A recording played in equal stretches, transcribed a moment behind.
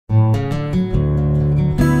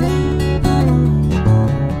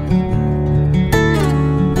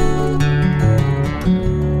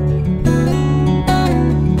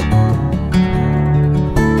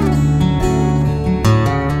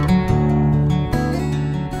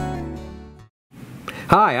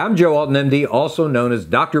Hi, I'm Joe Alton, MD, also known as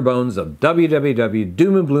Dr. Bones of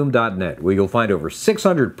www.doomandbloom.net, where you'll find over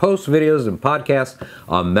 600 posts, videos, and podcasts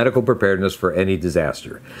on medical preparedness for any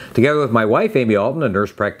disaster. Together with my wife, Amy Alton, a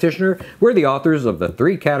nurse practitioner, we're the authors of the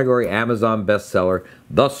 3-category Amazon bestseller,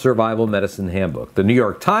 The Survival Medicine Handbook, the New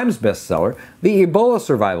York Times bestseller, the Ebola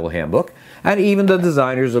Survival Handbook, and even the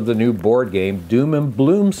designers of the new board game, Doom and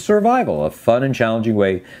Bloom Survival, a fun and challenging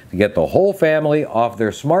way to get the whole family off their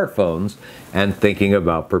smartphones and thinking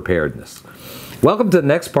about preparedness. Welcome to the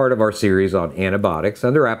next part of our series on antibiotics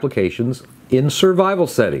and their applications in survival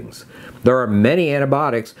settings. There are many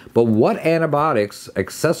antibiotics, but what antibiotics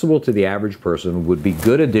accessible to the average person would be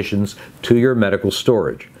good additions to your medical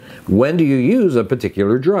storage? When do you use a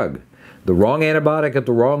particular drug? The wrong antibiotic at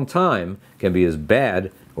the wrong time can be as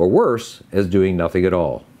bad or worse as doing nothing at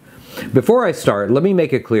all. Before I start, let me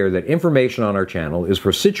make it clear that information on our channel is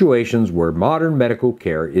for situations where modern medical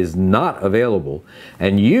care is not available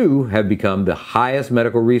and you have become the highest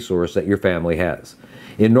medical resource that your family has.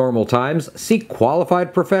 In normal times, seek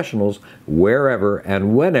qualified professionals wherever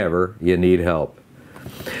and whenever you need help.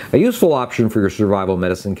 A useful option for your survival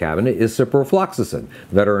medicine cabinet is Ciprofloxacin,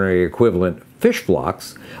 veterinary equivalent fish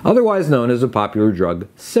flox, otherwise known as the popular drug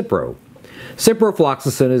Cipro.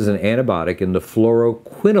 Ciprofloxacin is an antibiotic in the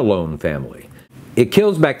fluoroquinolone family. It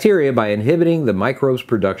kills bacteria by inhibiting the microbe's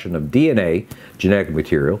production of DNA, genetic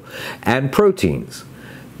material, and proteins.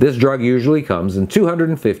 This drug usually comes in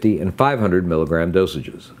 250 and 500 milligram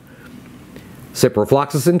dosages.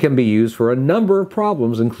 Ciprofloxacin can be used for a number of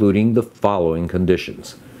problems, including the following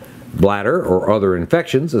conditions: bladder or other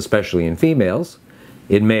infections, especially in females;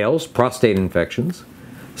 in males, prostate infections;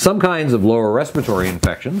 some kinds of lower respiratory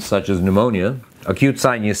infections, such as pneumonia; acute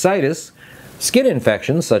sinusitis; skin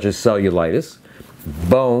infections, such as cellulitis;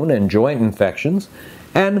 bone and joint infections;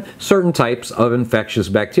 and certain types of infectious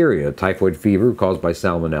bacteria, typhoid fever caused by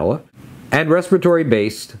salmonella; and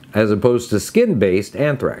respiratory-based, as opposed to skin-based,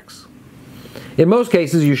 anthrax. In most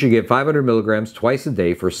cases, you should give 500 milligrams twice a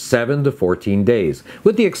day for 7 to 14 days,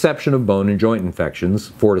 with the exception of bone and joint infections,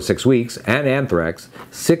 4 to 6 weeks, and anthrax,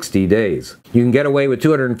 60 days. You can get away with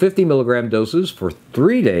 250 milligram doses for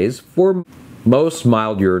 3 days for most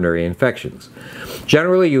mild urinary infections.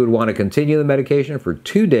 Generally, you would want to continue the medication for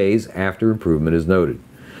 2 days after improvement is noted.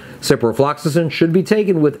 Ciprofloxacin should be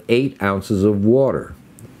taken with 8 ounces of water,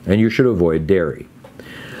 and you should avoid dairy.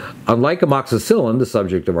 Unlike amoxicillin, the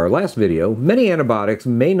subject of our last video, many antibiotics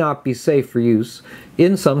may not be safe for use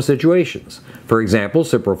in some situations. For example,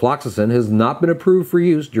 ciprofloxacin has not been approved for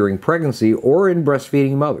use during pregnancy or in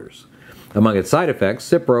breastfeeding mothers. Among its side effects,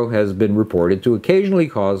 Cipro has been reported to occasionally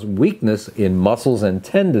cause weakness in muscles and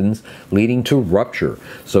tendons, leading to rupture.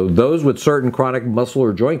 So those with certain chronic muscle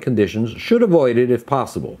or joint conditions should avoid it if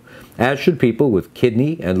possible, as should people with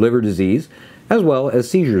kidney and liver disease, as well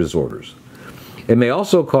as seizure disorders. It may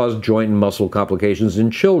also cause joint and muscle complications in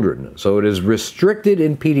children, so it is restricted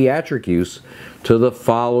in pediatric use to the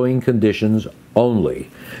following conditions only: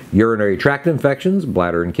 urinary tract infections,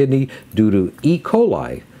 bladder and kidney due to E.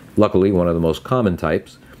 coli, luckily one of the most common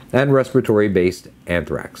types, and respiratory-based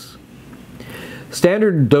anthrax.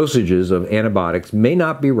 Standard dosages of antibiotics may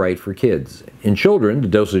not be right for kids. In children, the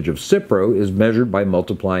dosage of Cipro is measured by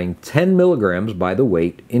multiplying 10 milligrams by the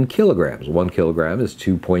weight in kilograms. 1 kilogram is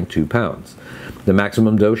 2.2 pounds. The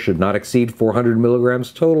maximum dose should not exceed 400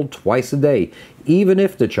 milligrams total twice a day, even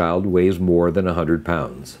if the child weighs more than 100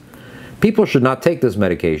 pounds. People should not take this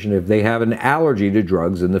medication if they have an allergy to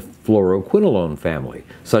drugs in the fluoroquinolone family,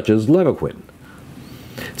 such as Levaquin.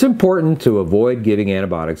 It's important to avoid giving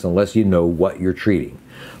antibiotics unless you know what you're treating.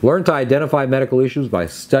 Learn to identify medical issues by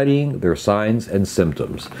studying their signs and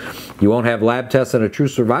symptoms. You won't have lab tests in a true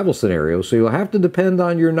survival scenario, so you'll have to depend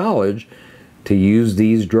on your knowledge to use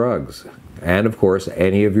these drugs, and of course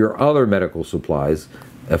any of your other medical supplies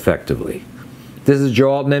effectively. This is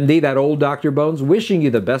Joe Alton, MD, that old Dr. Bones, wishing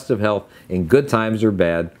you the best of health in good times or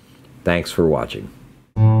bad. Thanks for watching.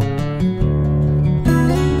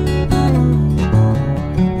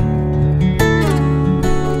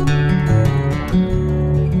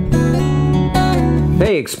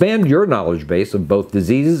 Hey, expand your knowledge base of both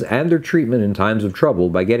diseases and their treatment in times of trouble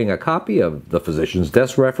by getting a copy of The Physician's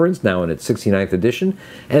Desk Reference, now in its 69th edition,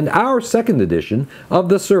 and our 2nd edition of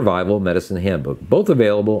the Survival Medicine Handbook, both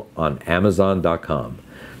available on Amazon.com.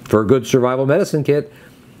 For a good survival medicine kit,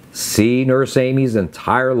 see Nurse Amy's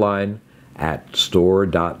entire line at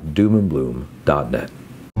store.doomandbloom.net.